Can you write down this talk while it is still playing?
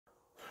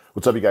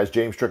What's up, you guys?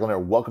 James Strickland here.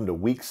 Welcome to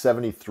week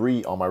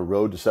 73 on my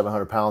road to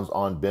 700 pounds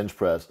on bench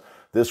press.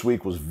 This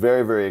week was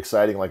very, very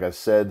exciting. Like I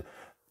said,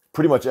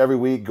 pretty much every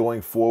week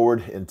going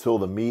forward until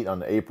the meet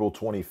on April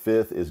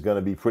 25th is going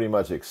to be pretty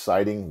much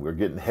exciting. We're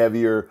getting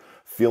heavier,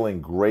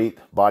 feeling great,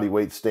 body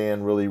weight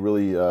staying really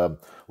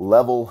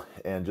level,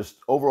 and just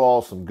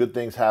overall some good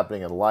things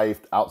happening in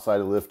life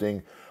outside of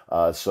lifting.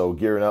 So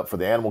gearing up for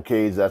the animal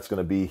cage, that's going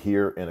to be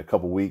here in a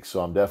couple weeks. So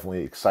I'm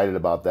definitely excited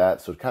about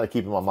that. So kind of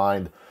keeping my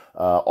mind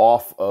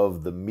off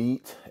of the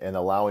meat and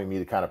allowing me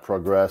to kind of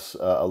progress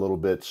a little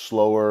bit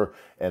slower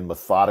and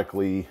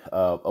methodically,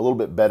 a little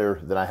bit better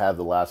than I have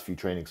the last few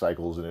training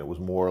cycles. And it was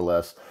more or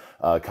less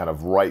kind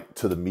of right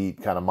to the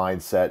meat kind of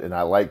mindset. And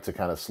I like to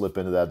kind of slip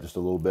into that just a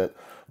little bit.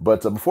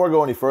 But before I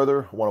go any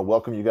further, I want to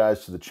welcome you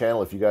guys to the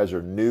channel. If you guys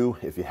are new,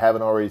 if you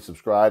haven't already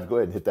subscribed, go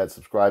ahead and hit that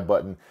subscribe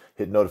button,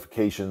 hit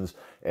notifications,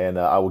 and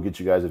I will get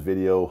you guys a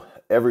video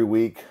every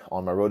week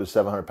on my road to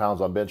 700 pounds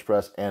on bench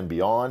press and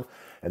beyond.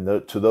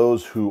 And to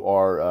those who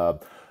are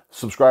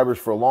subscribers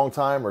for a long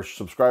time or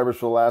subscribers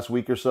for the last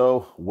week or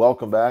so,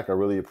 welcome back. I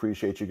really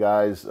appreciate you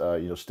guys,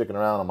 sticking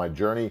around on my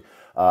journey.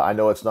 I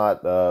know it's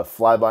not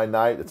fly by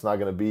night. It's not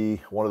going to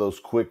be one of those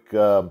quick,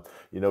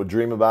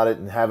 dream about it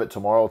and have it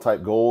tomorrow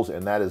type goals.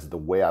 And that is the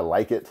way I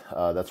like it.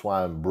 That's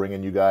why I'm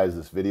bringing you guys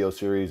this video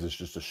series. It's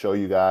just to show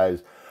you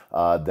guys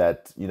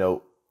that,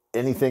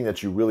 anything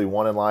that you really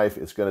want in life,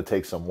 it's going to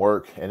take some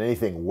work, and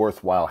anything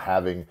worthwhile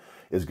having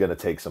is going to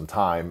take some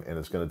time, and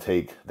it's going to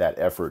take that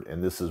effort.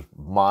 And this is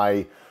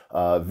my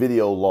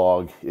video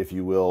log, if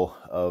you will,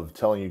 of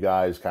telling you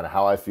guys kind of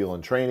how I feel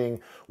in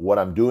training, what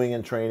I'm doing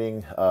in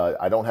training.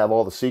 I don't have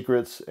all the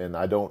secrets, and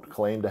I don't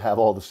claim to have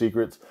all the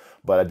secrets,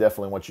 but I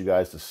definitely want you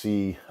guys to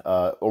see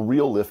a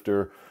real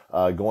lifter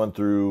going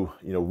through,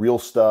 real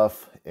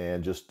stuff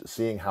and just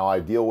seeing how I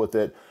deal with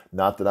it.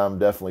 Not that I'm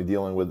definitely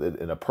dealing with it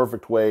in a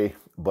perfect way,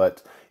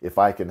 but if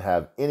I can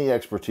have any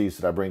expertise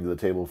that I bring to the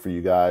table for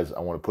you guys, I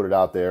want to put it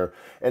out there.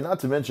 And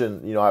not to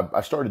mention,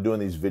 I started doing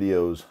these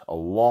videos a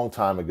long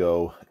time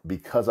ago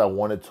because I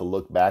wanted to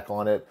look back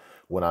on it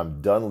when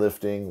I'm done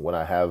lifting, when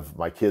I have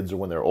my kids or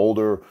when they're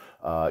older,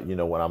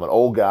 when I'm an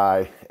old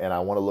guy, and I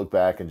want to look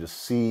back and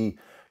just see,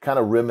 kind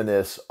of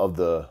reminisce of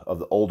the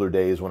older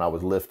days when I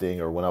was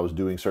lifting or when I was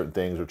doing certain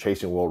things or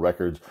chasing world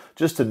records,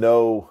 just to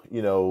know,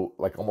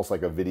 like almost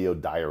like a video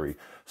diary.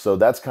 So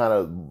that's kind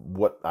of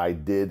what I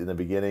did in the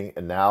beginning.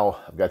 And now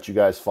I've got you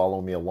guys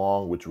following me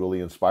along, which really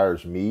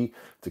inspires me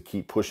to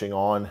keep pushing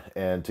on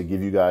and to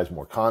give you guys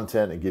more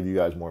content and give you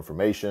guys more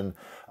information.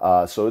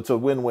 So it's a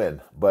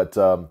win-win. But,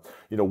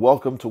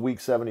 welcome to week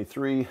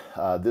 73.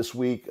 This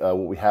week,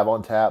 what we have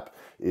on tap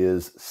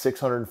is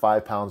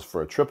 605 pounds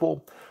for a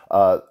triple.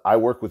 I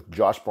work with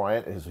Josh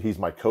Bryant. He's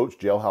my coach,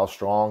 Jailhouse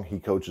Strong. He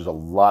coaches a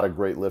lot of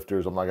great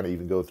lifters. I'm not going to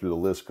even go through the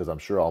list because I'm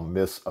sure I'll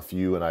miss a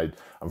few, and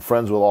I'm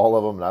friends with all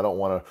of them, and I don't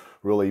want to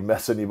really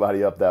mess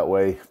anybody up that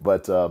way.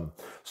 But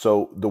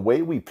so the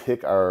way we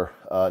pick our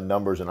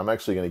numbers, and I'm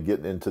actually going to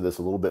get into this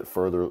a little bit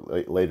further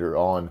later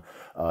on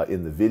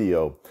in the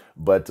video,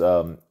 but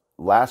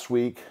last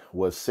week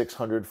was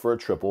 600 for a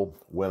triple,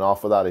 went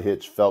off without a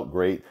hitch, felt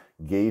great.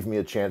 Gave me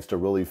a chance to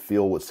really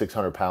feel what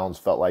 600 pounds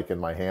felt like in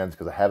my hands,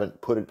 because I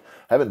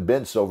haven't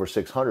benched over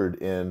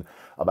 600 in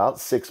about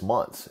 6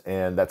 months,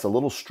 and that's a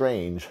little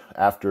strange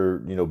after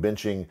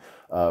benching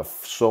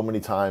so many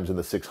times in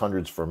the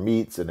 600s for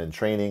meets and in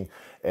training,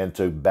 and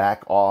to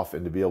back off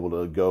and to be able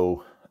to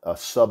go a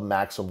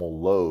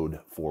sub-maximal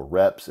load for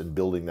reps and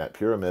building that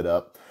pyramid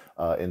up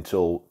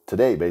until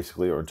today,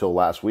 basically, or until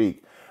last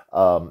week.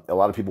 A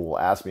lot of people will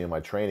ask me in my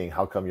training,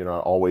 how come you're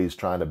not always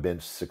trying to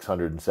bench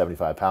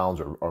 675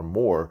 pounds or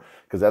more?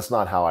 Because that's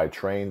not how I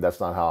train. That's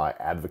not how I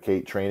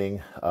advocate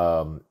training.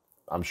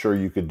 I'm sure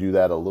you could do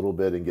that a little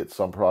bit and get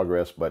some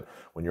progress, but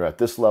when you're at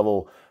this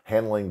level,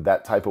 handling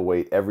that type of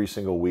weight every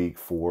single week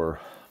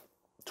for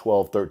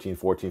 12, 13,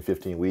 14,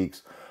 15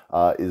 weeks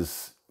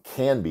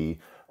can be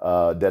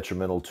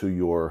detrimental to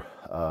your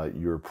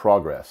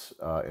progress,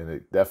 and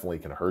it definitely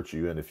can hurt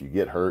you. And if you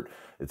get hurt,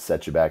 it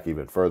sets you back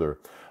even further.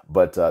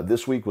 But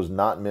this week was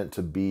not meant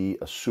to be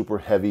a super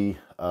heavy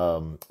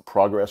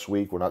progress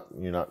week. We're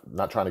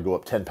not trying to go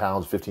up 10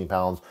 pounds, 15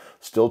 pounds.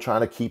 Still trying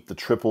to keep the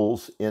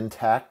triples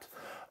intact.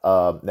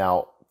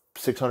 Now,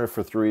 600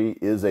 for 3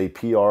 is a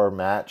PR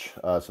match,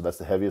 so that's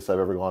the heaviest I've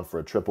ever gone for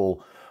a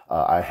triple.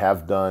 I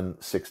have done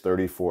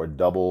 630 for a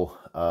double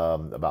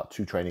about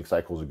 2 training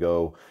cycles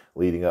ago,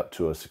 leading up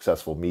to a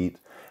successful meet.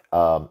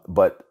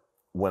 But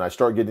when I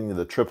start getting to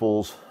the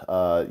triples,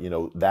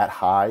 that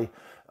high,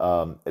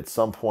 at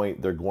some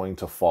point they're going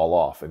to fall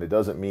off. And it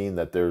doesn't mean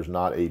that there's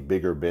not a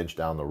bigger bench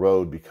down the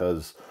road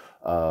because,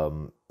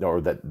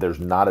 or that there's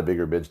not a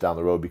bigger bench down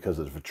the road because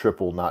of a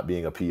triple not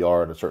being a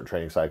PR in a certain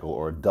training cycle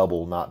or a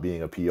double not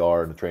being a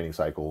PR in a training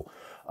cycle.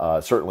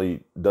 Certainly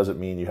doesn't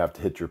mean you have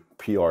to hit your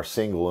PR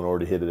single in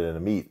order to hit it in a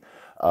meet.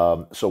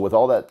 So with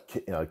all that,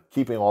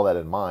 keeping all that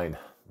in mind,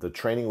 the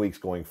training weeks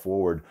going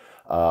forward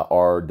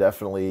are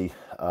definitely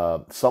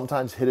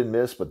sometimes hit and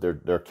miss, but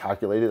they're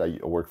calculated.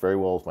 I work very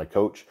well with my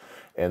coach,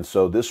 And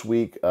so this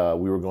week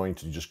we were going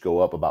to just go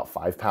up about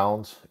 5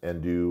 pounds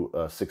and do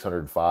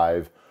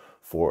 605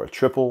 for a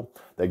triple.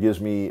 That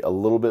gives me a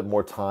little bit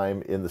more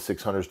time in the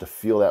 600s to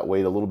feel that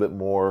weight a little bit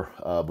more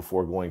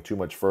before going too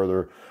much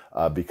further,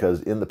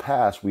 because in the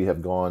past we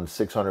have gone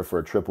 600 for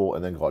a triple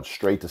and then gone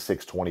straight to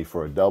 620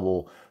 for a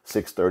double,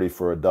 630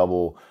 for a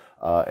double,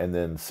 and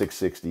then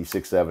 660,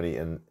 670.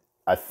 And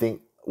I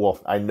think, well,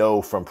 I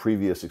know from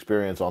previous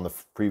experience on the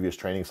previous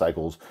training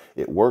cycles,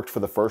 it worked for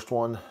the first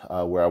one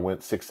where I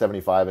went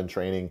 675 in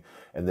training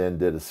and then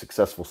did a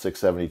successful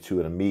 672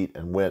 in a meet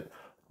and went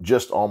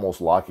just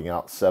almost locking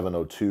out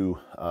 702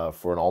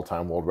 for an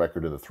all-time world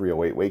record in the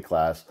 308 weight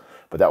class.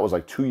 But that was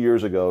like 2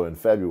 years ago in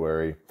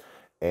February.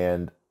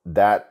 And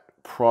that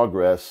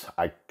progress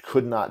I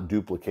could not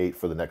duplicate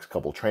for the next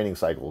couple training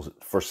cycles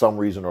for some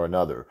reason or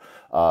another.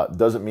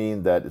 Doesn't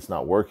mean that it's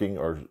not working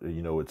or,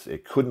 you know,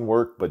 it couldn't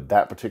work, but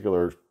that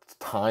particular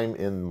time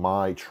in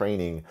my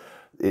training,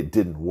 it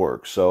didn't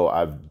work. So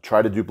I've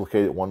tried to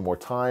duplicate it one more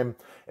time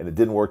and it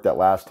didn't work that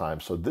last time.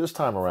 So this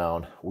time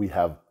around, we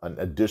have an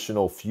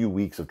additional few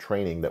weeks of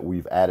training that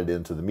we've added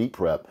into the meet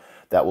prep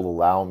that will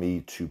allow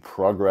me to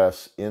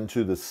progress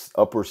into the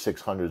upper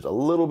 600s a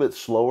little bit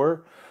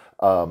slower,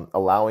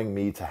 allowing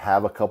me to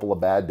have a couple of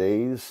bad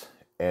days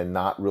and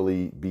not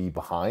really be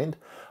behind,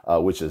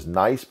 which is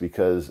nice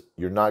because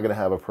you're not going to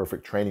have a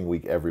perfect training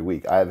week every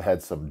week. I have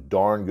had some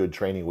darn good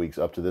training weeks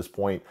up to this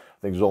point.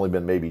 I think there's only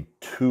been maybe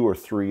 2 or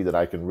 3 that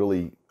I can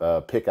really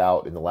pick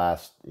out in the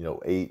last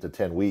 8 to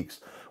 10 weeks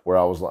where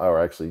I was,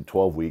 or actually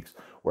 12 weeks,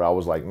 where I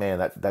was like, man,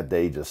 that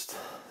day just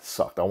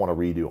sucked. I want to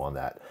redo on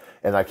that.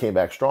 And I came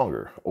back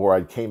stronger, or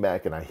I came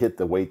back and I hit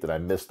the weight that I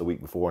missed the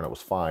week before and it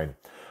was fine.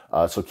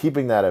 So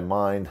keeping that in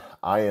mind,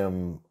 I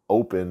am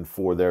open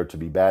for there to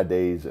be bad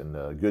days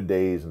and good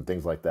days and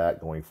things like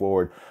that going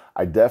forward.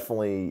 I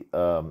definitely,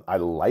 I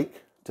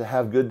like to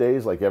have good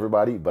days like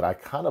everybody, but I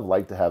kind of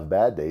like to have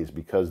bad days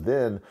because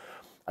then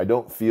I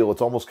don't feel,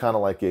 it's almost kind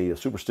of like a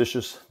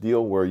superstitious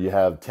deal where you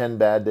have 10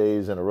 bad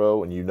days in a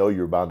row and you know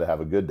you're bound to have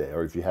a good day.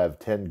 Or if you have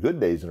 10 good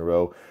days in a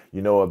row,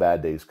 you know a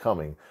bad day's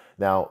coming.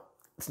 Now,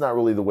 it's not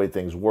really the way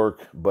things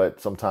work, but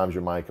sometimes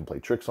your mind can play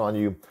tricks on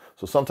you.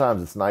 So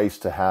sometimes it's nice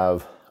to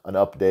have an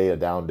up day, a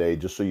down day,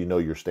 just so you know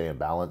you're staying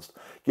balanced.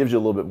 Gives you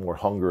a little bit more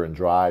hunger and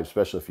drive,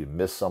 especially if you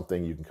miss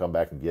something, you can come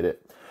back and get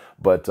it.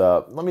 But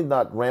let me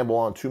not ramble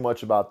on too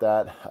much about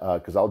that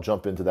because I'll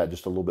jump into that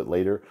just a little bit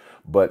later.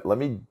 But let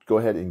me go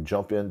ahead and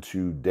jump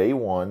into day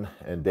 1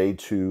 and day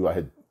 2. I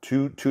had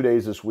two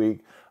days this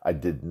week. I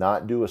did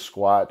not do a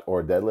squat or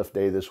a deadlift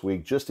day this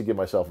week just to give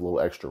myself a little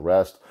extra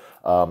rest.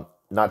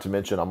 Not to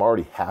mention, I'm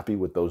already happy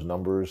with those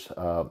numbers.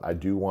 I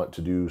do want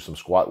to do some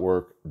squat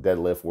work,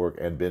 deadlift work,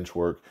 and bench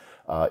work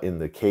in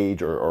the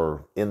cage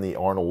or in the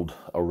Arnold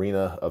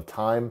arena of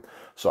time.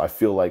 So I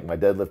feel like my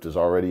deadlift is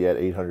already at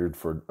 800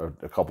 for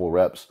a couple of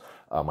reps.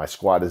 My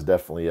squat is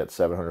definitely at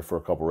 700 for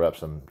a couple of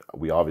reps, and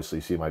we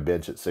obviously see my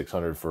bench at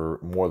 600 for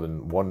more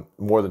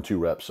than 2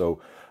 reps. So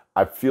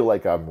I feel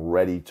like I'm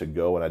ready to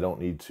go, and I don't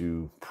need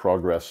to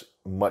progress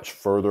much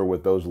further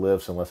with those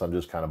lifts unless I'm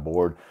just kind of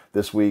bored.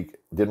 This week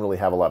didn't really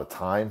have a lot of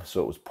time,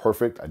 so it was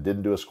perfect. I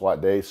didn't do a squat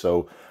day,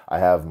 so I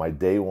have my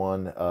day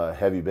 1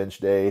 heavy bench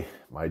day,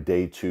 my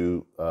day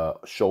 2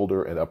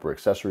 shoulder and upper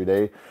accessory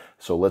day.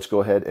 So let's go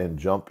ahead and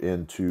jump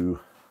into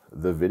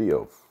the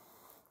video.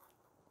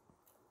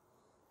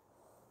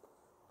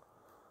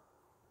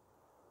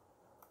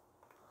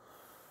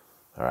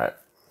 All right.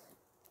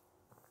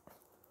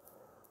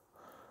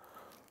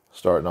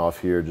 Starting off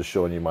here, just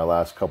showing you my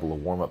last couple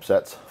of warm-up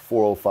sets.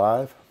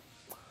 405.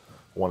 I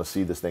want to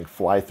see this thing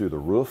fly through the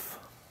roof.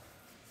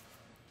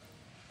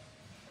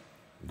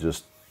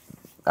 Just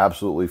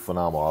absolutely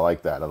phenomenal. I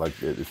like that. I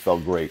like it. It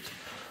felt great.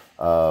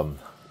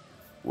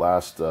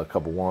 Last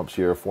couple warm-ups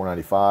here,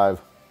 495.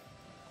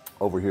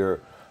 Over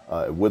here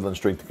at Woodland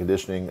Strength and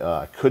Conditioning.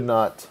 I could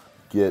not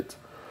get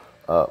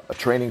a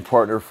training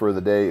partner for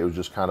the day. It was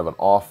just kind of an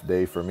off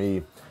day for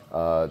me.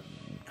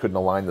 Couldn't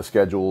align the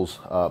schedules.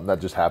 That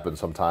just happens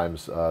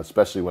sometimes,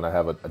 especially when I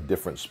have a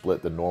different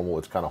split than normal.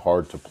 It's kind of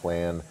hard to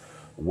plan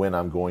when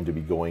I'm going to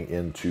be going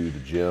into the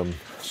gym.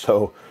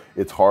 So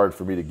it's hard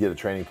for me to get a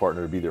training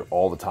partner to be there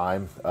all the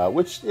time,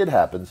 which it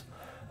happens.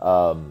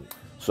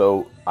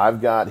 So I've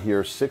got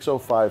here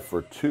 605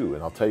 for 2,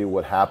 and I'll tell you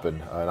what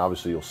happened. And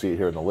obviously you'll see it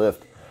here in the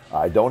lift.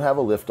 I don't have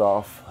a lift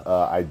off.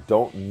 I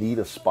don't need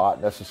a spot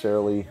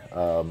necessarily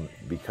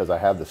because I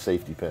have the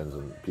safety pins,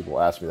 and people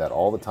ask me that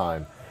all the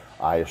time.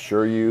 I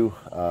assure you,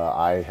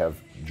 I have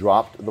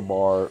dropped the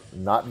bar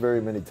not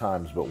very many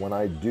times, but when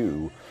I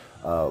do,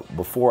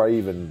 before I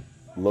even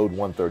load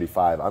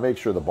 135, I make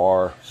sure the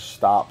bar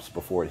stops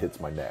before it hits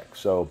my neck.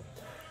 So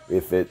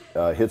if it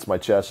hits my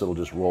chest, it'll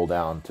just roll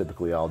down.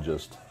 Typically, I'll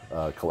just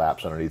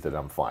collapse underneath it and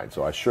I'm fine.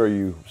 So I assure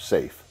you,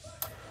 safe.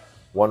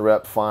 1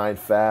 rep, fine,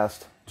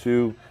 fast.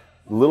 2,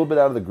 a little bit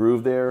out of the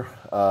groove there.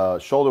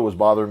 Shoulder was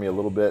bothering me a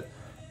little bit,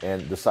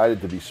 and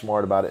decided to be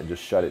smart about it and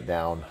just shut it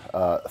down.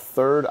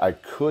 3rd, I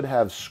could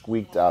have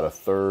squeaked out a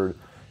 3rd.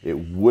 It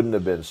wouldn't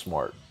have been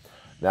smart.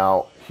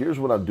 Now, here's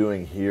what I'm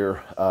doing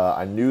here.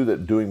 I knew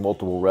that doing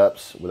multiple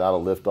reps without a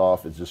lift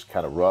off is just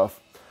kind of rough.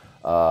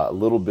 A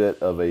little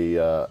bit of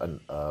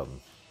a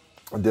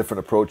different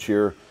approach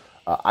here.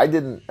 I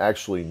didn't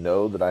actually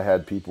know that I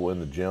had people in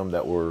the gym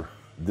that were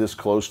this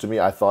close to me.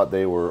 I thought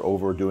they were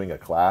overdoing a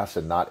class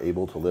and not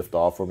able to lift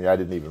off for me. I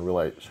didn't even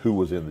realize who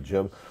was in the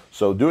gym.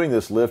 So doing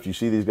this lift, you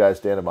see these guys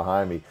standing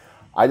behind me.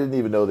 I didn't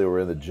even know they were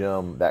in the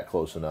gym that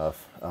close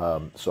enough.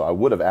 So I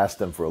would have asked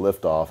them for a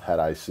lift off had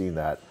I seen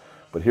that.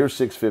 But here's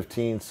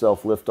 615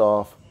 self lift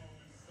off.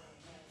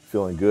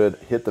 Feeling good.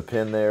 Hit the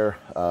pin there,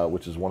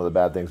 which is one of the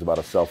bad things about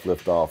a self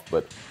lift off,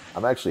 but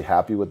I'm actually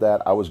happy with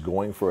that. I was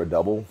going for a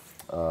double.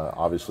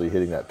 Obviously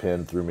hitting that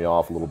pin threw me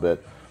off a little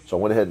bit. So I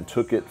went ahead and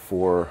took it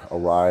for a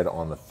ride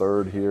on the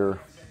third here.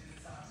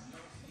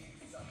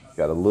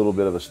 Got a little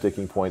bit of a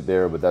sticking point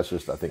there, but that's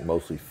just, I think,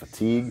 mostly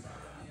fatigue.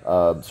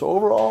 So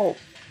overall,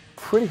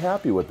 pretty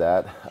happy with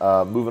that.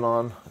 Moving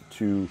on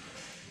to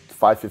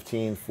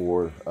 515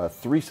 for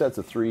 3 sets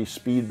of 3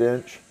 speed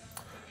bench.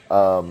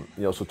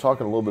 So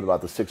talking a little bit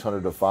about the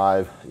 600 to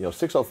 5,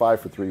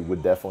 605 for 3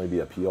 would definitely be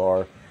a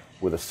PR.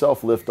 With a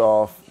self lift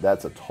off,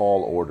 that's a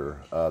tall order.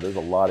 There's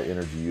a lot of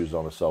energy used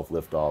on a self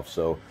lift off.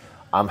 So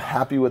I'm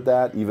happy with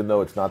that, even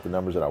though it's not the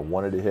numbers that I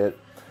wanted to hit.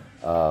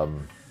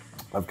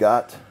 I've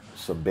got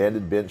some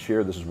banded bench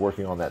here. This is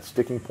working on that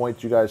sticking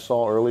point you guys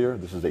saw earlier.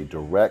 This is a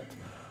direct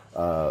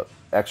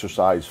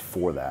exercise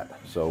for that.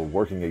 So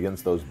working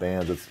against those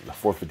bands, it's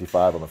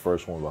 455 on the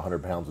first one with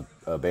 100 pounds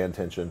of band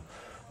tension.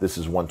 This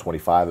is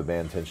 125 of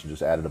band tension,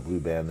 just added a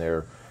blue band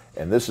there.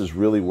 And this is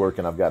really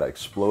working. I've got to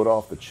explode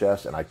off the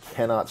chest, and I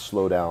cannot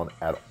slow down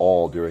at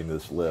all during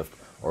this lift,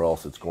 or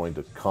else it's going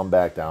to come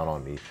back down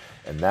on me.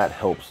 And that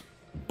helps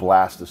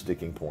blast the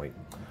sticking point.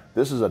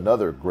 This is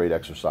another great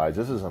exercise.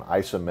 This is an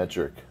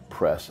isometric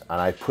press, and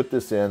I put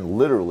this in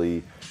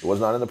literally, it was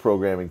not in the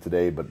programming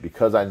today, but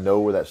because I know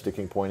where that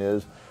sticking point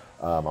is,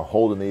 I'm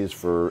holding these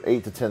for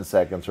 8 to 10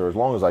 seconds, or as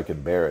long as I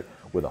can bear it,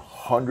 with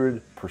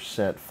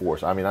 100%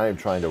 force. I mean, I am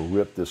trying to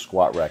rip this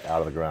squat rack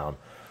out of the ground.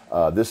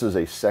 This is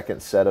a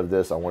second set of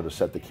this. I wanted to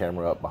set the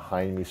camera up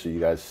behind me so you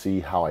guys see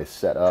how I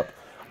set up.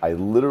 I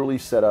literally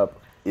set up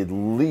at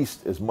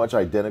least as much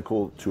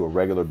identical to a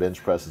regular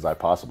bench press as I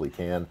possibly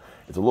can.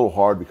 It's a little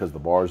hard because the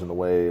bar's in the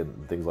way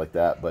and things like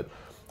that, but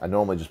I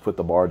normally just put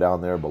the bar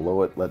down there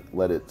below it,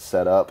 let it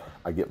set up.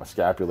 I get my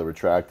scapula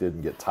retracted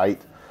and get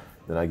tight.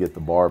 Then I get the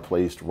bar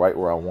placed right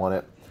where I want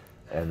it,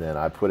 and then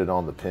I put it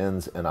on the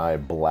pins and I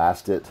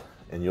blast it.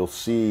 And you'll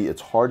see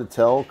it's hard to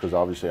tell because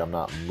obviously I'm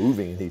not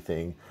moving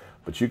anything,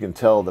 but you can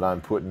tell that I'm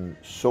putting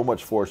so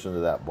much force into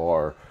that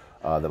bar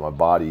that my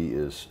body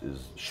is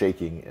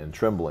shaking and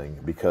trembling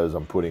because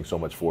I'm putting so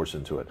much force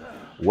into it.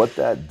 What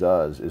that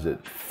does is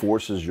it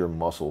forces your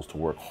muscles to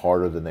work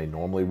harder than they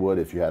normally would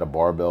if you had a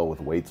barbell with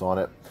weights on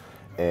it,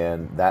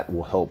 and that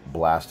will help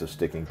blast a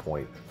sticking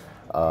point.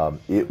 What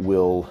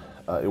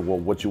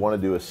you want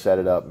to do is set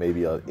it up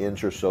maybe an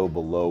inch or so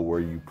below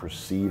where you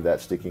perceive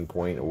that sticking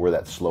point or where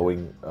that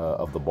slowing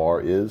of the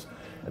bar is,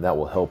 and that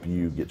will help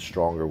you get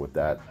stronger with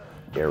that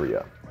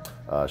area.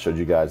 Showed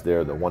you guys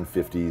there the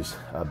 150s,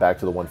 back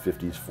to the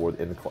 150s for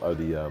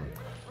the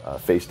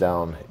face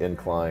down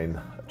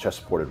incline chest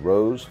supported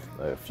rows.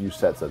 A few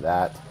sets of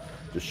that,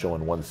 just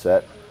showing one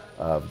set.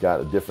 I've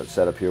got a different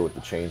setup here with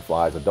the chain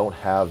flies. I don't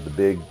have the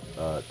big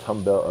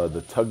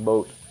the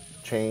tugboat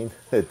chain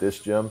at this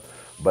gym,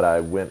 but I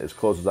went as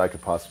close as I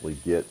could possibly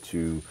get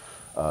to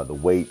the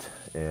weight,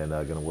 and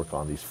going to work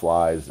on these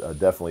flies.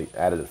 Definitely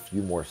added a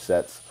few more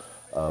sets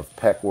of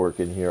pec work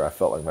in here. I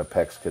felt like my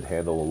pecs could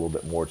handle a little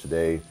bit more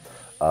today.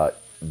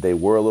 They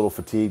were a little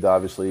fatigued,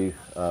 obviously,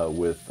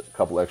 with a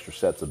couple extra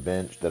sets of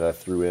bench that I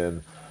threw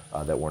in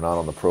that were not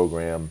on the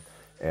program,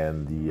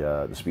 and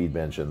the speed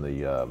bench and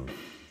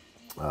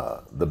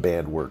the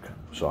band work.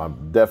 So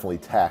I'm definitely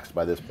taxed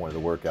by this point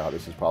of the workout.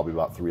 This is probably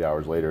about 3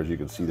 hours later. As you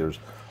can see, there's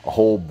a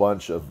whole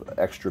bunch of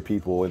extra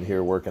people in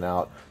here working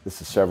out.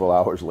 This is several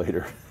hours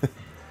later.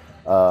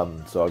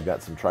 So I've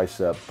got some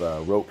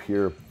tricep rope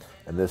here,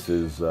 and this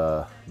is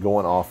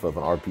going off of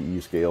an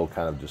RPE scale,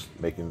 kind of just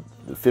making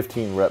the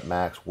 15 rep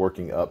max,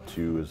 working up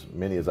to as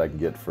many as I can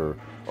get for,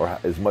 or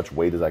as much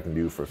weight as I can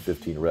do for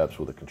 15 reps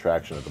with a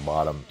contraction at the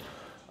bottom.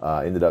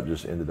 Ended up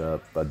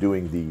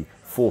doing the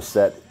full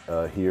set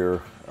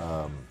here,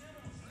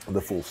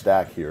 the full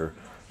stack here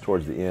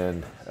towards the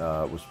end.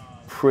 Was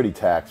pretty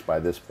taxed by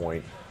this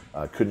point.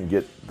 Couldn't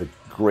get the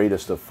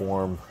greatest of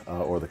form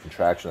or the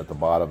contraction at the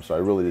bottom, so I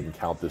really didn't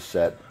count this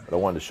set, but I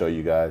wanted to show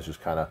you guys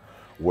just kind of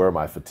where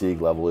my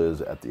fatigue level is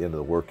at the end of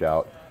the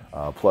workout.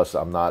 Plus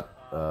I'm not,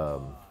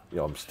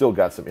 I'm still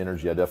got some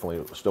energy. I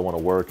definitely still want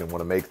to work and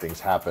want to make things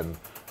happen,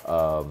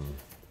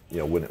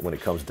 when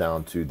it comes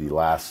down to the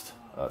last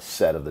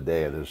set of the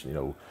day. There's,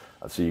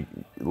 I see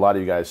a lot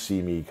of you guys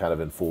see me kind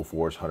of in full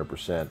force,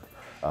 100%.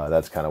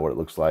 That's kind of what it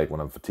looks like when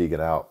I'm fatiguing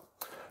out.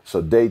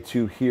 So day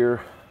 2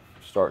 here,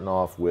 starting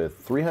off with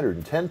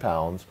 310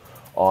 pounds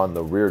on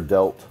the rear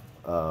delt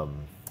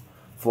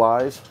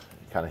flies,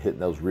 kind of hitting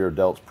those rear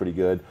delts pretty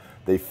good.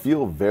 They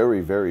feel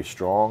very, very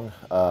strong.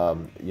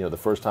 You know, the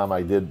first time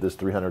I did this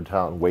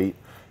 300-pound weight,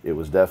 it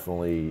was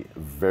definitely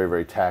very,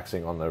 very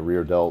taxing on the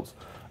rear delts.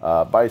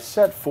 By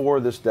set 4,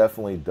 this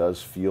definitely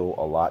does feel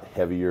a lot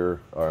heavier,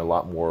 or a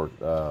lot more,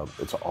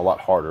 it's a lot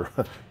harder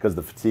because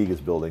the fatigue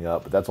is building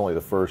up, but that's only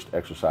the first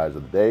exercise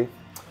of the day.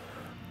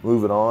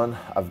 Moving on,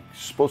 I'm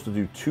supposed to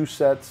do 2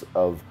 sets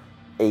of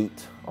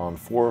 8 on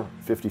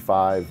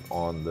 455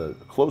 on the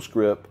close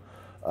grip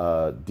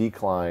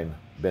decline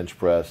bench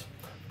press.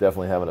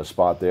 Definitely having a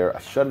spot there. I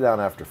shut it down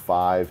after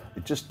 5.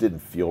 It just didn't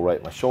feel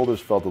right. My shoulders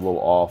felt a little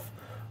off,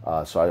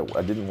 so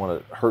I didn't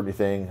want to hurt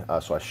anything.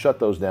 So I shut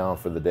those down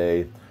for the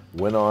day.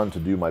 Went on to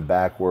do my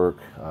back work,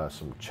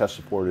 some chest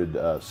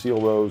supported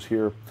seal rows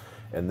here,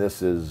 and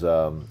this is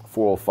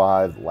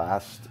 405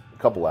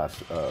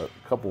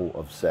 couple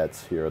of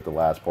sets here at the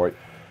last part,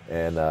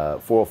 and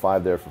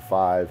 405 there for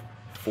 5,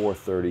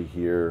 430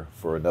 here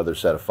for another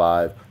set of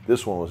 5.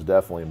 This one was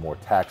definitely more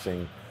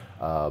taxing,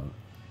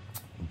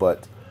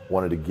 but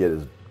wanted to get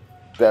as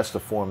best a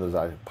form as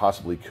I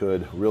possibly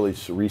could, really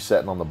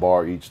resetting on the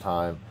bar each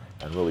time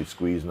and really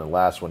squeezing. The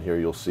last one here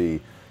you'll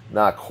see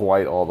not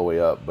quite all the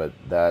way up, but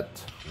that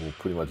will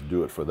pretty much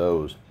do it for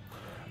those.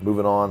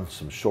 Moving on,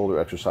 some shoulder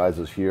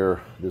exercises here.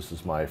 This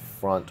is my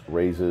front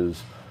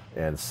raises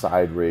and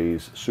side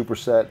raise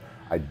superset.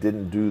 I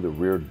didn't do the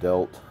rear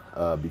delt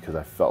because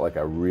I felt like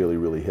I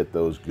really hit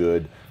those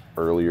good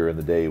earlier in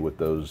the day with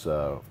those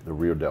the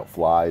rear delt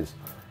flies.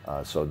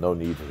 So no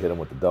need to hit them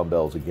with the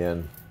dumbbells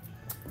again.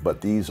 But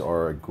these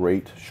are a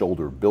great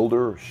shoulder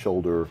builder,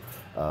 shoulder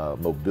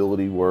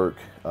mobility work,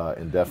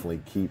 and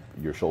definitely keep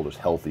your shoulders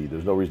healthy.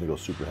 There's no reason to go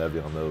super heavy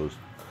on those.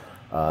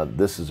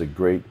 This is a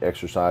great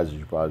exercise, as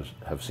you probably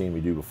have seen me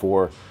do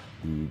before.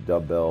 The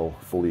dumbbell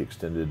fully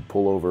extended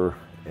pullover,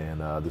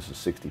 and this is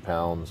 60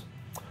 pounds.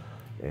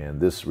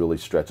 And this really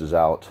stretches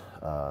out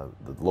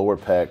the lower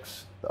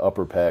pecs, the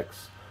upper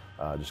pecs,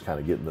 just kind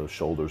of getting those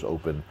shoulders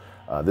open.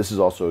 This is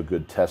also a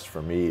good test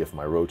for me if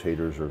my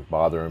rotators are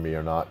bothering me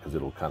or not, because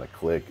it'll kind of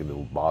click and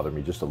it'll bother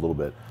me just a little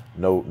bit.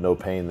 No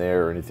pain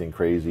there or anything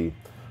crazy.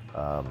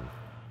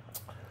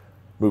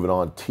 Moving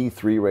on,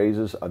 T3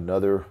 raises,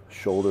 another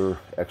shoulder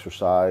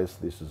exercise.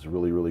 This is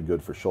really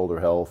good for shoulder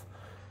health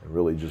and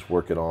really just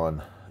working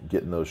on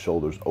getting those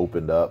shoulders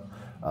opened up.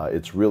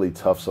 It's really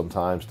tough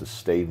sometimes to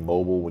stay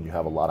mobile when you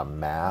have a lot of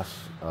mass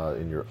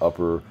in your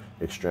upper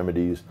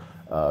extremities.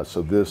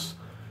 So this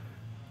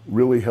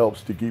really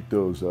helps to keep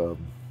those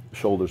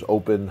shoulders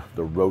open,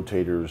 the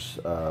rotators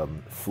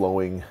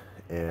flowing,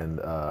 and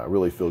I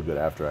really feel good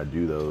after I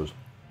do those.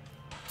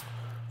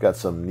 Got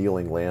some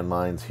kneeling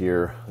landmines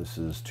here. This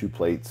is 2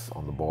 plates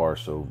on the bar,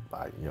 so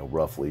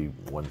roughly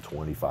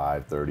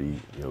 125, 30,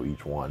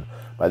 each one.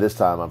 By this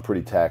time, I'm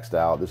pretty taxed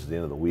out. This is the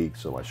end of the week,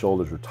 so my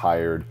shoulders are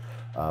tired,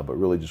 but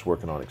really just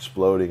working on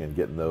exploding and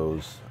getting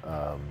those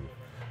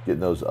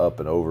up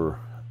and over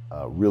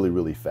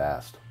really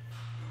fast.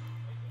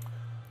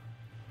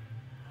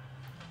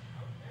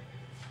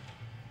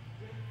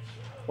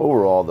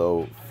 Overall,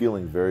 though,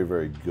 feeling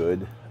very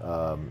good.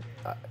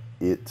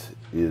 It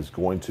is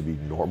going to be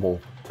normal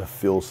to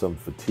feel some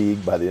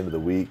fatigue by the end of the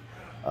week,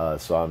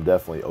 so I'm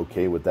definitely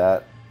okay with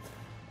that.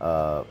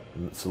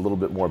 It's a little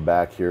bit more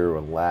back here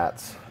on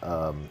lats.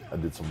 I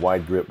did some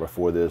wide grip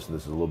before this, and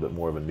this is a little bit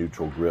more of a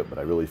neutral grip, but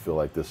I really feel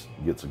like this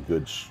gets a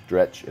good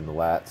stretch in the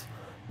lats,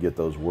 get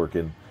those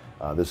working.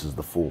 This is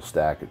the full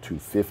stack at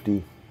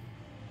 250.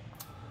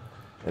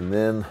 And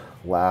then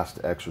last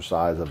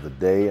exercise of the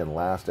day and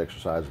last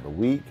exercise of the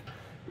week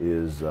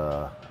is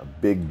a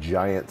big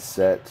giant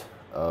set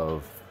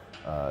of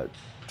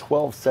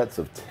 12 sets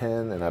of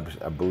 10, and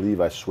I believe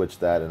I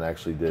switched that and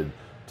actually did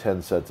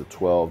 10 sets of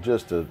 12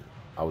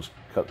 I was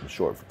cutting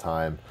short for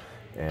time.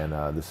 And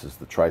this is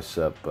the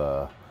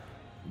tricep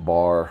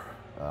bar.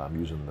 I'm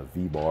using the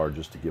V bar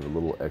just to give a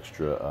little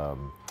extra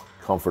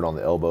comfort on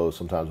the elbows.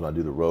 Sometimes when I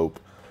do the rope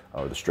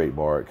or the straight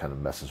bar, it kind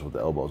of messes with the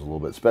elbows a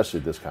little bit, especially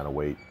at this kind of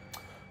weight.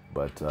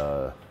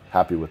 But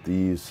happy with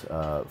these,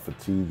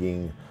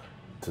 fatiguing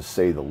to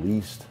say the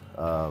least,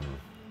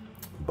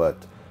 but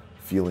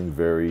feeling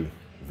very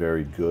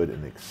good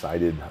and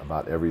excited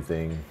about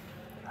everything,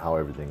 how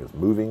everything is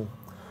moving.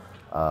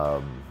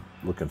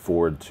 Looking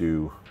forward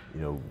to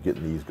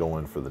getting these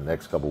going for the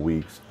next couple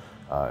weeks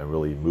and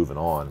really moving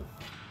on.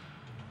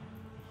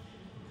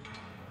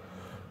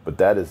 But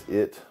that is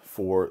it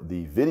for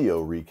the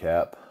video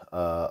recap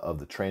of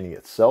the training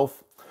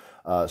itself.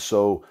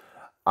 So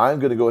I'm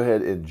going to go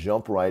ahead and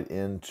jump right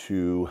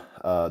into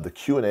the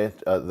Q&A,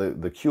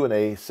 the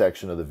Q&A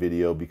section of the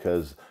video,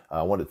 because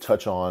I want to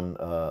touch on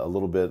a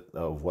little bit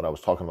of what I was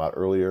talking about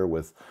earlier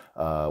with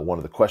one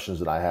of the questions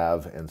that I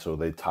have, and so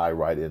they tie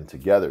right in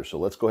together. So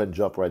let's go ahead and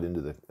jump right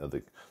into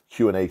the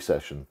Q&A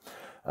section.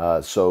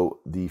 So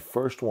the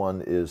first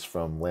one is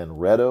from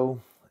Lanretto,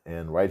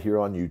 and right here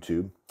on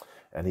YouTube,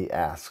 and he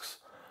asks,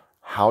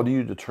 how do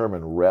you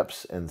determine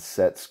reps and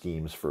set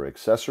schemes for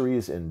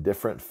accessories in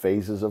different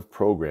phases of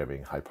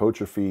programming,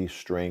 hypertrophy,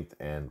 strength,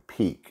 and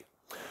peak?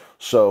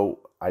 So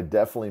I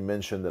definitely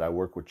mentioned that I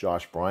work with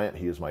Josh Bryant.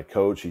 He is my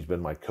coach. He's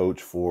been my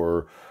coach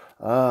for,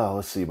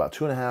 let's see, about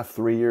 2.5,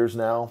 3 years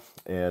now.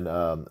 And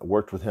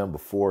worked with him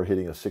before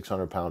hitting a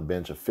 600-pound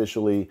bench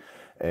officially,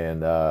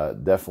 and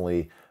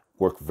definitely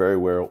worked very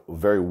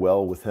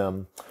well with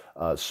him.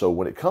 So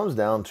when it comes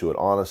down to it,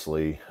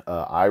 honestly,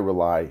 I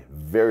rely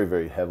very,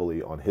 very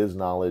heavily on his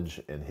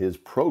knowledge and his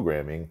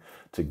programming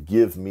to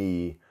give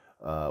me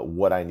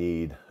what I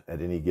need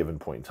at any given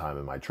point in time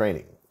in my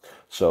training.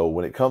 So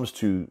when it comes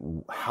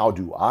to how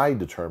do I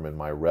determine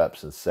my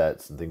reps and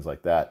sets and things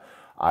like that,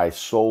 I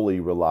solely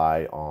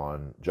rely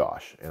on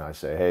Josh, and I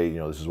say, hey,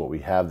 this is what we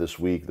have this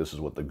week. This is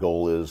what the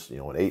goal is,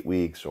 in 8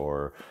 weeks,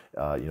 or,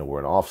 we're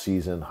in off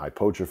season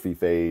hypertrophy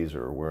phase,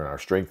 or we're in our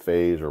strength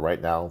phase, or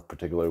right now,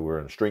 particularly, we're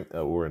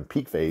in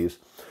peak phase.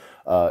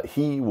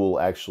 He will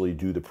actually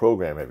do the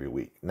program every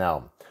week.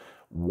 Now,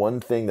 one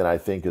thing that I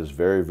think is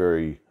very,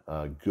 very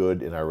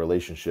good in our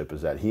relationship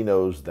is that he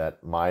knows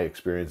that my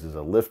experience as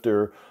a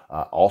lifter,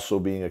 also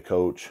being a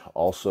coach,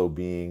 also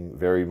being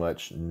very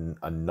much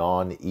a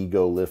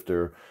non-ego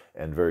lifter,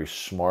 and very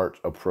smart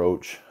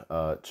approach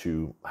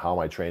to how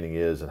my training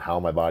is and how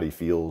my body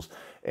feels,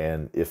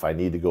 and if I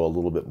need to go a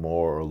little bit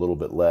more or a little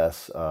bit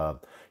less.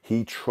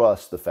 He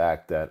trusts the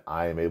fact that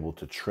I am able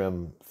to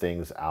trim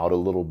things out a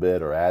little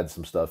bit or add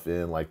some stuff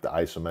in, like the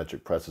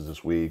isometric presses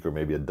this week, or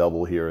maybe a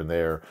double here and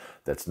there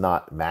that's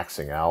not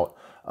maxing out.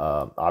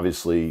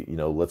 Obviously,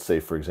 let's say,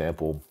 for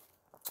example,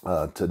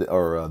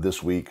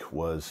 this week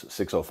was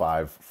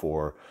 605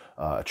 for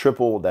a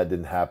triple. That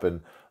didn't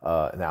happen.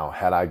 Now,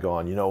 had I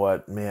gone, you know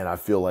what, man, I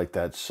feel like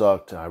that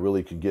sucked. I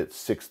really could get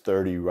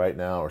 630 right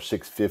now or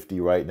 650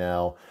 right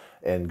now,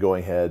 and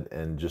going ahead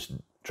and just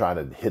trying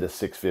to hit a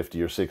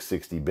 650 or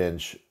 660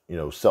 bench,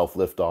 self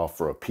lift off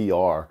for a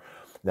PR.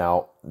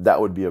 Now, that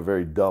would be a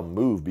very dumb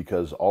move,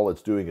 because all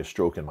it's doing is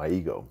stroking my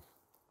ego.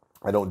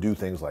 I don't do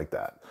things like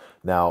that.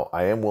 Now,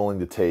 I am willing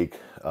to take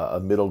a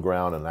middle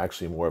ground, and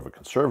actually more of a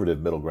conservative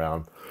middle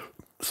ground,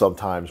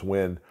 sometimes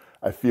when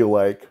I feel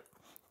like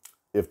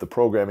if the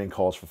programming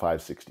calls for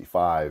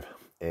 565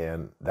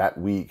 and that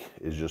week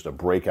is just a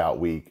breakout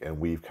week, and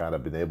we've kind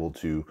of been able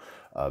to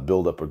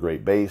build up a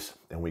great base,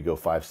 and we go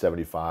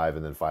 575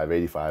 and then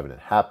 585 and it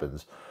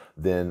happens,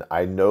 then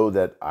I know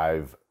that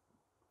I've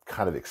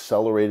kind of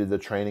accelerated the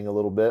training a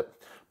little bit,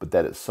 but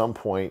that at some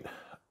point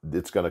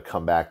it's going to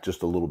come back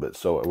just a little bit.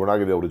 So we're not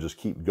going to be able to just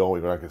keep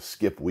going. We're not going to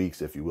skip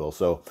weeks, if you will.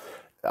 So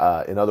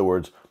in other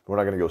words, we're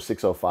not going to go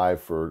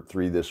 605 for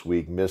 3 this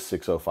week, miss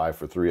 605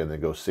 for 3, and then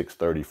go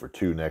 630 for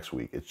 2 next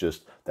week. It's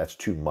just, that's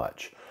too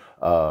much.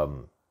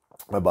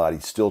 My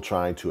body's still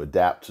trying to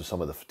adapt to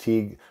some of the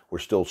fatigue. We're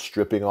still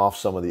stripping off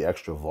some of the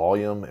extra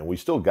volume, and we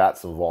still got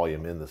some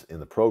volume in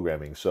the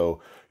programming.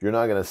 So you're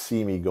not going to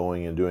see me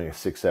going and doing a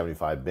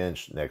 675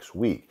 bench next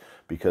week,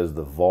 because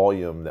the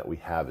volume that we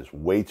have is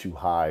way too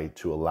high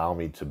to allow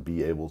me to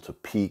be able to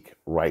peak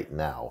right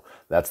now.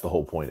 That's the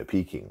whole point of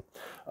peaking.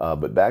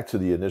 But back to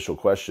the initial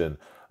question,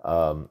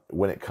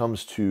 when it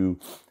comes to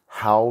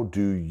how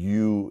do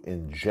you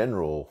in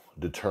general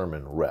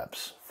determine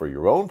reps for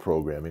your own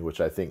programming, which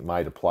I think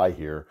might apply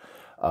here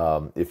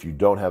if you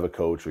don't have a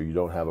coach or you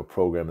don't have a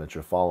program that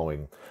you're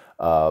following,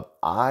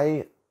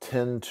 I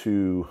tend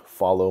to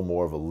follow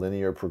more of a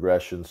linear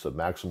progression,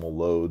 submaximal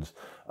loads,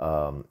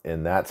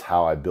 and that's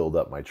how I build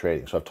up my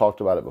training. So I've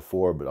talked about it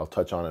before, but I'll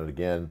touch on it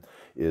again,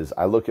 is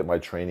I look at my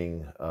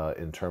training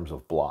in terms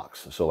of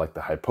blocks. So like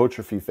the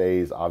hypertrophy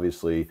phase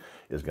obviously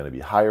is going to be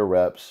higher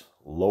reps,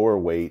 lower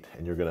weight,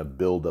 and you're going to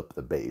build up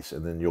the base.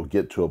 And then you'll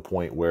get to a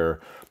point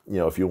where,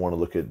 if you want to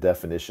look at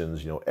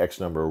definitions, X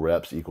number of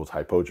reps equals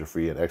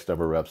hypertrophy, and X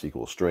number of reps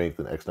equals strength,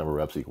 and X number of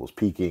reps equals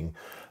peaking,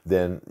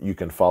 then you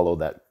can follow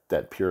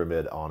that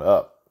pyramid on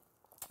up.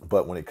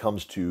 But when it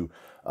comes to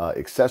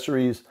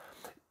accessories,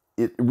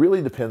 it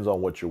really depends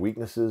on what your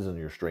weaknesses and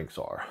your strengths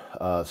are.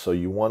 So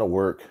you want to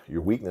work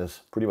your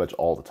weakness pretty much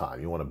all the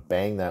time. You want to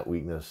bang that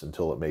weakness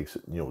until it makes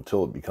it,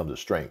 until it becomes a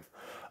strength.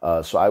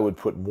 So I would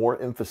put more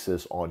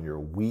emphasis on your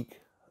weak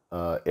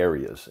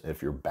areas.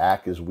 If your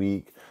back is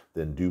weak,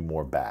 then do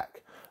more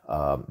back.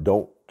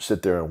 Don't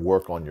sit there and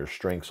work on your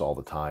strengths all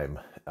the time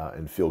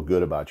and feel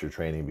good about your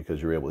training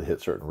because you're able to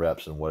hit certain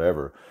reps and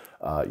whatever.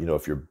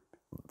 If you're,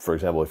 for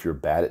example, if you're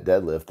bad at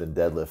deadlift, then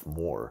deadlift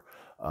more.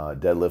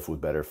 Deadlift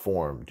with better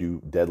form. Do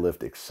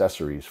deadlift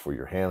accessories for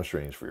your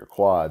hamstrings, for your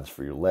quads,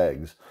 for your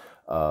legs.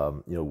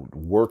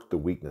 Work the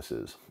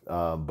weaknesses.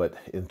 But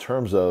in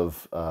terms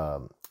of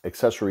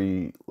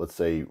accessory, let's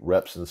say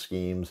reps and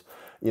schemes,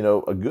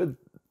 a good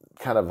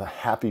kind of a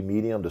happy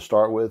medium to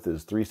start with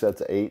is 3 sets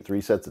of 8,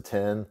 3 sets of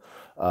 10.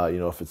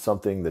 If it's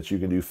something that you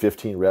can do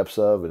 15 reps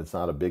of and it's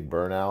not a big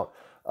burnout,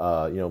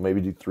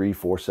 maybe do 3,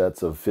 4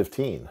 sets of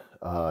 15,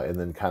 and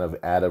then kind of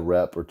add a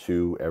rep or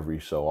 2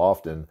 every so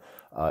often.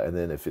 And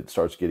then if it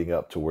starts getting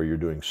up to where you're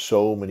doing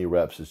so many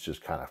reps, it's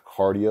just kind of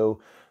cardio,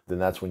 then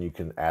that's when you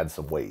can add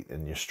some weight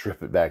and you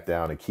strip it back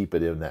down and keep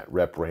it in that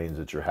rep range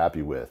that you're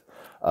happy with.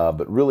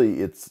 But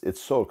really,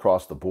 it's so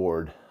across the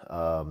board.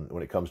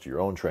 when it comes to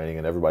your own training,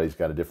 and everybody's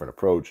got a different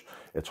approach.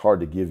 It's hard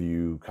to give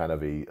you kind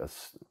of a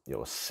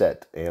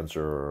set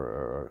answer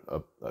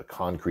or a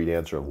concrete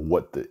answer of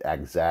what the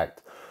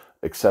exact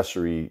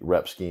accessory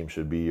rep scheme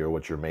should be or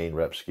what your main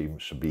rep scheme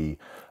should be.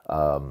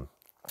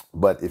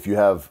 But if you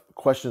have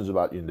questions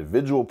about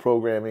individual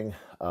programming,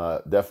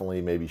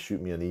 definitely maybe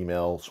shoot me an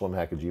email,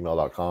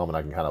 swimhack@gmail.com, and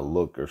I can kind of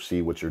look or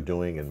see what you're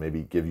doing and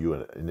maybe give you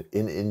an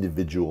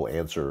individual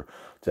answer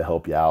to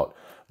help you out.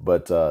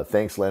 But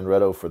thanks,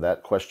 Landretto, for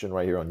that question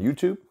right here on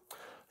YouTube.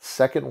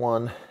 Second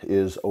one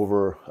is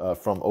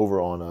from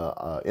over on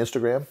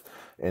Instagram,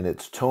 and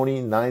it's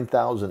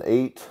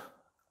Tony9008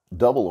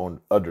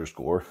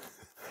 _.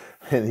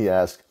 And he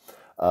asked,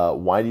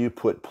 why do you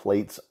put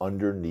plates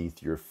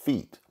underneath your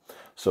feet?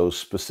 So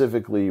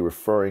specifically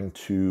referring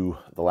to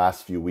the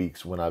last few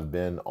weeks when I've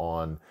been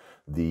on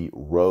the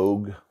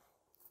Rogue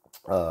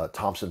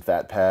Thompson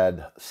Fat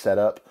Pad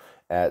setup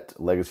at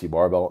Legacy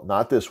Barbell.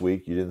 Not this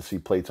week. You didn't see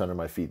plates under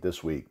my feet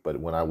this week. But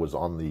when I was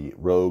on the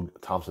Rogue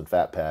Thompson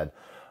Fat Pad,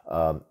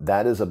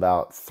 that is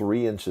about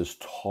 3 inches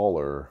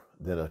taller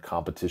than a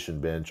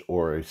competition bench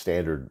or a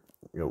standard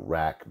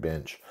rack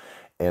bench.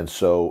 And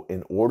so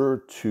in order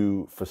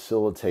to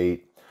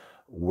facilitate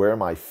where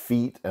my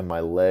feet and my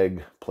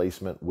leg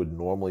placement would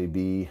normally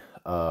be,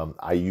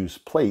 I use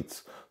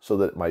plates so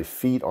that my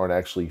feet aren't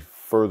actually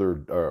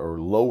further or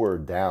lower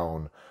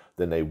down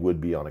than they would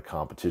be on a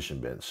competition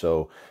bench.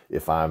 So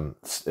if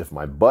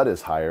my butt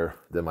is higher,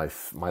 then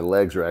my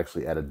legs are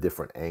actually at a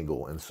different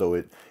angle, and so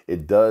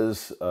it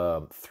does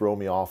throw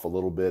me off a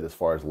little bit as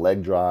far as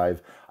leg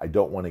drive. I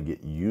don't want to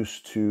get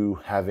used to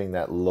having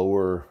that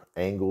lower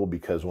angle,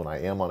 because when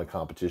I am on a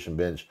competition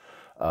bench,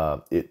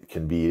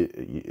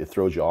 it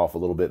throws you off a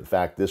little bit. In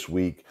fact, this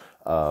week,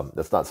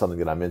 that's not something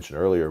that I mentioned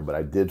earlier, but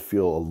I did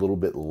feel a little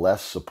bit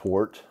less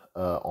support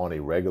on a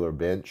regular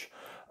bench.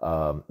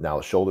 Now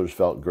the shoulders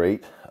felt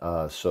great,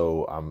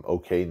 so I'm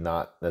okay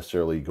not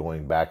necessarily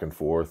going back and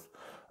forth,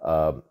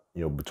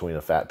 between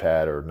a fat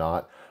pad or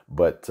not.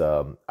 But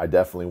I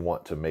definitely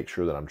want to make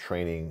sure that I'm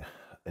training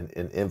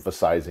and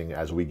emphasizing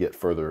as we get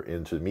further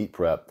into meet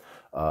prep,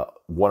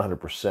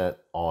 100%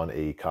 on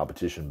a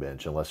competition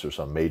bench, unless there's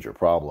some major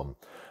problem.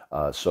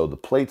 So the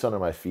plates under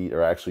my feet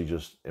are actually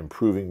just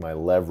improving my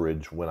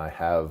leverage when I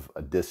have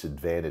a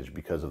disadvantage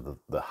because of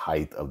the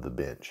height of the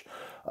bench.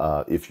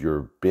 If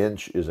your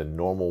bench is a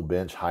normal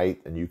bench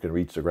height and you can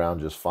reach the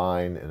ground just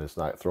fine and it's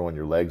not throwing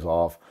your legs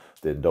off,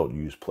 then don't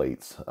use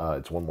plates.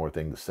 It's one more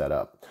thing to set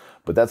up.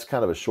 But that's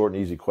kind of a short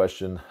and easy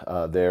question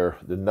there.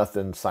 There's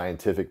nothing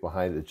scientific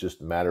behind it. It's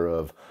just a matter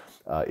of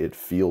it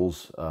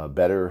feels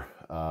better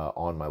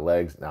on my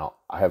legs. Now,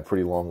 I have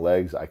pretty long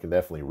legs. I can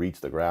definitely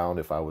reach the ground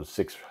if I was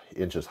 6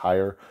 inches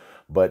higher,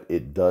 but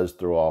it does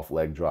throw off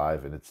leg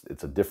drive, and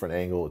it's a different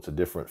angle. It's a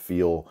different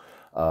feel,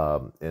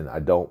 and I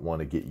don't want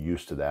to get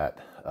used to that,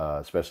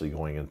 especially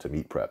going into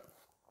meet prep.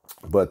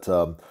 But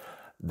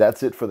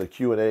that's it for the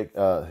Q&A.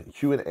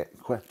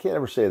 Can't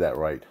ever say that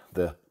right.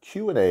 The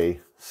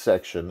Q&A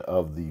section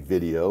of the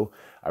video.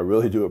 I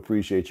really do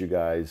appreciate you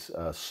guys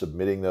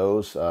submitting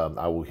those.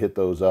 I will hit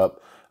those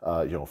up.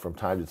 From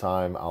time to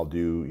time, I'll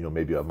do,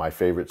 maybe my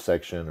favorite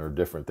section or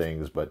different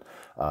things, but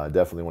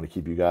definitely want to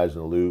keep you guys in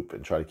the loop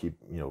and try to keep,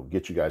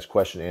 get you guys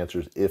question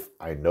answers if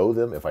I know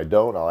them. If I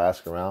don't, I'll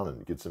ask around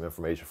and get some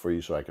information for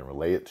you so I can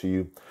relay it to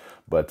you.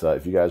 But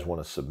if you guys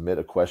want to submit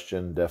a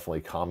question,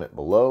 definitely comment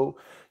below.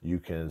 You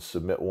can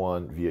submit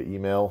one via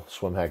email,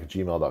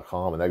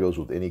 swimhack@gmail.com, and that goes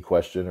with any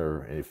question,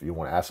 or if you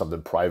want to ask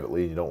something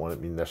privately and you don't want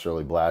me to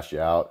necessarily blast you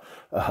out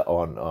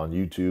on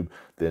YouTube,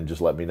 then just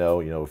let me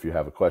know. If you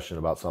have a question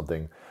about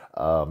something,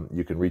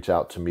 you can reach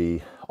out to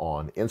me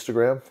on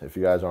Instagram. If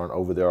you guys aren't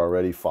over there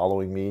already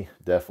following me,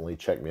 definitely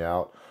check me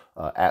out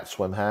at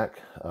SwimHack.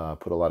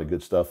 Put a lot of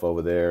good stuff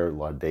over there, a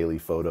lot of daily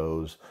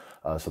photos,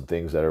 some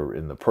things that are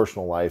in the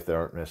personal life that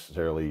aren't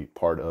necessarily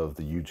part of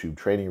the YouTube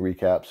training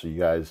recap. So you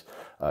guys,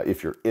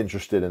 if you're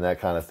interested in that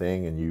kind of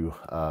thing and you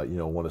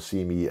want to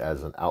see me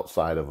as an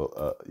outside of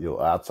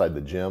outside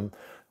the gym,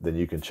 then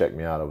you can check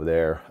me out over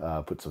there.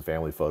 Put some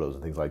family photos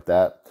and things like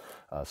that.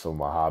 Some of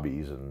my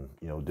hobbies and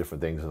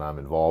different things that I'm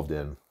involved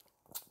in.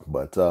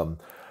 But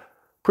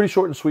pretty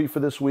short and sweet for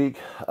this week.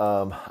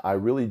 I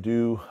really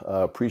do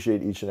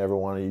appreciate each and every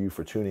one of you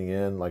for tuning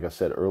in. Like I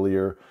said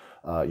earlier,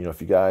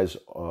 if you guys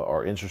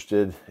are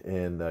interested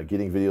in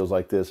getting videos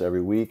like this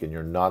every week and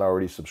you're not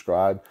already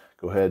subscribed,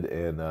 go ahead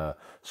and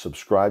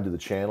subscribe to the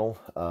channel.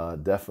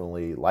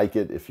 Definitely like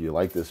it if you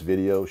like this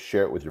video.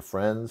 Share it with your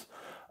friends.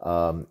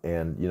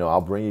 And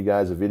I'll bring you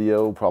guys a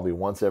video probably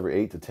once every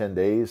 8 to 10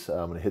 days.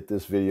 I'm going to hit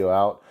this video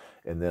out,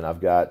 and then I've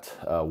got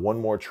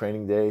one more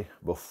training day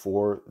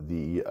before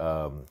the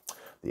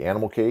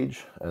animal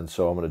cage, and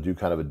so I'm going to do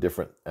kind of a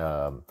different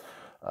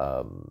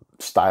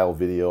style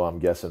video, I'm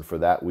guessing, for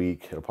that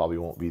week. It probably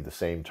won't be the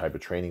same type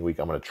of training week.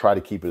 I'm going to try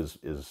to keep it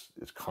as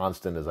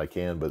constant as I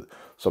can, but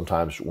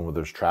sometimes when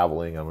there's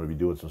traveling, I'm going to be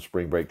doing some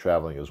spring break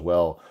traveling as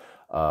well.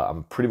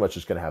 I'm pretty much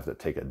just going to have to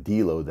take a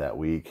deload that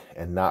week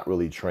and not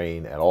really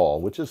train at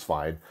all, which is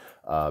fine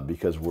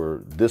because we're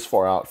this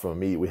far out from a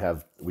meet. We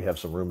have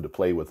some room to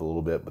play with a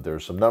little bit, but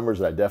there's some numbers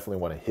that I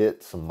definitely want to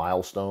hit, some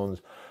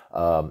milestones.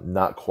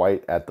 Not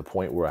quite at the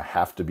point where I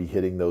have to be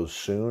hitting those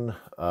soon,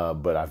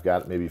 but I've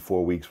got maybe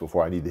 4 weeks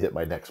before I need to hit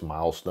my next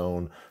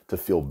milestone to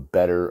feel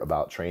better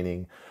about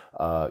training.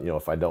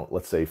 If I don't,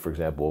 let's say, for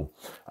example,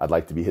 I'd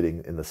like to be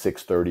hitting in the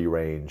 630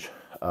 range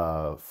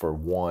for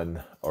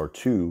 1 or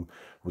 2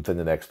 within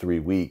the next 3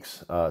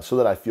 weeks, so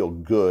that I feel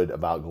good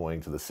about going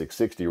to the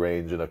 660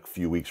 range in a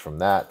few weeks from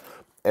that.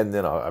 And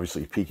then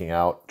obviously peaking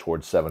out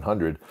towards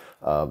 700,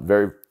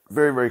 very,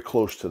 very, very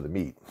close to the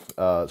meet.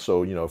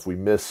 So, if we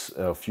miss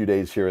a few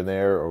days here and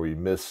there, or we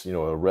miss,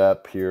 a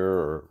rep here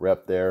or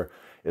rep there,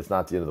 it's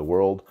not the end of the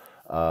world.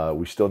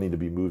 We still need to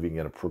be moving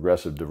in a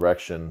progressive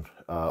direction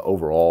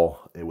overall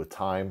with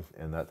time,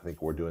 and I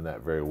think we're doing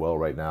that very well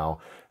right now.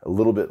 A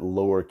little bit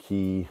lower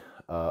key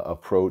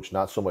approach,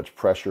 not so much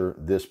pressure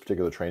this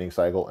particular training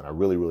cycle, and I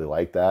really, really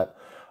like that.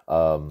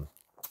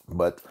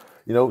 But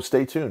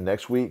stay tuned.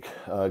 Next week,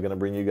 going to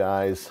bring you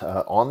guys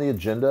on the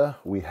agenda.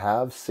 We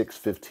have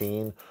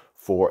 615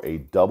 for a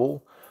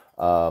double.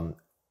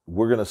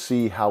 We're going to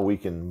see how we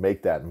can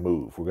make that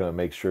move. We're going to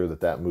make sure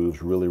that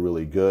moves really,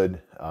 really good.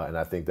 And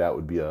I think that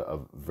would be a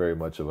very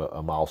much of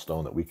a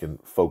milestone that we can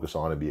focus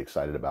on and be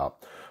excited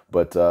about.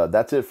 But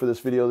that's it for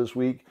this video this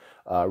week.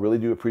 I really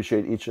do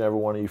appreciate each and every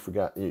one of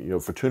you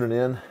for tuning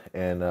in.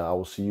 And I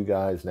will see you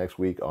guys next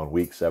week on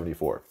week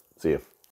 74. See you.